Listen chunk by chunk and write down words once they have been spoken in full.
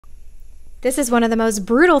This is one of the most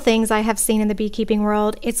brutal things I have seen in the beekeeping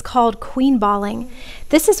world. It's called queen balling.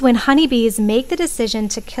 This is when honeybees make the decision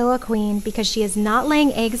to kill a queen because she is not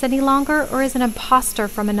laying eggs any longer or is an imposter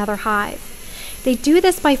from another hive. They do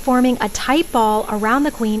this by forming a tight ball around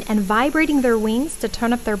the queen and vibrating their wings to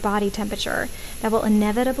turn up their body temperature that will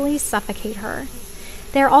inevitably suffocate her.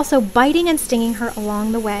 They are also biting and stinging her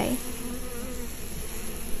along the way.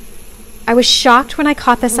 I was shocked when I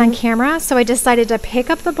caught this on camera, so I decided to pick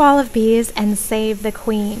up the ball of bees and save the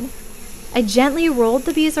queen. I gently rolled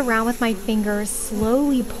the bees around with my fingers,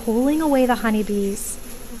 slowly pulling away the honeybees.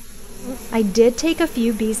 I did take a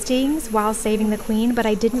few bee stings while saving the queen, but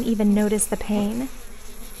I didn't even notice the pain.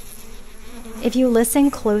 If you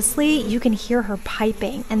listen closely, you can hear her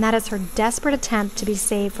piping, and that is her desperate attempt to be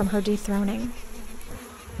saved from her dethroning.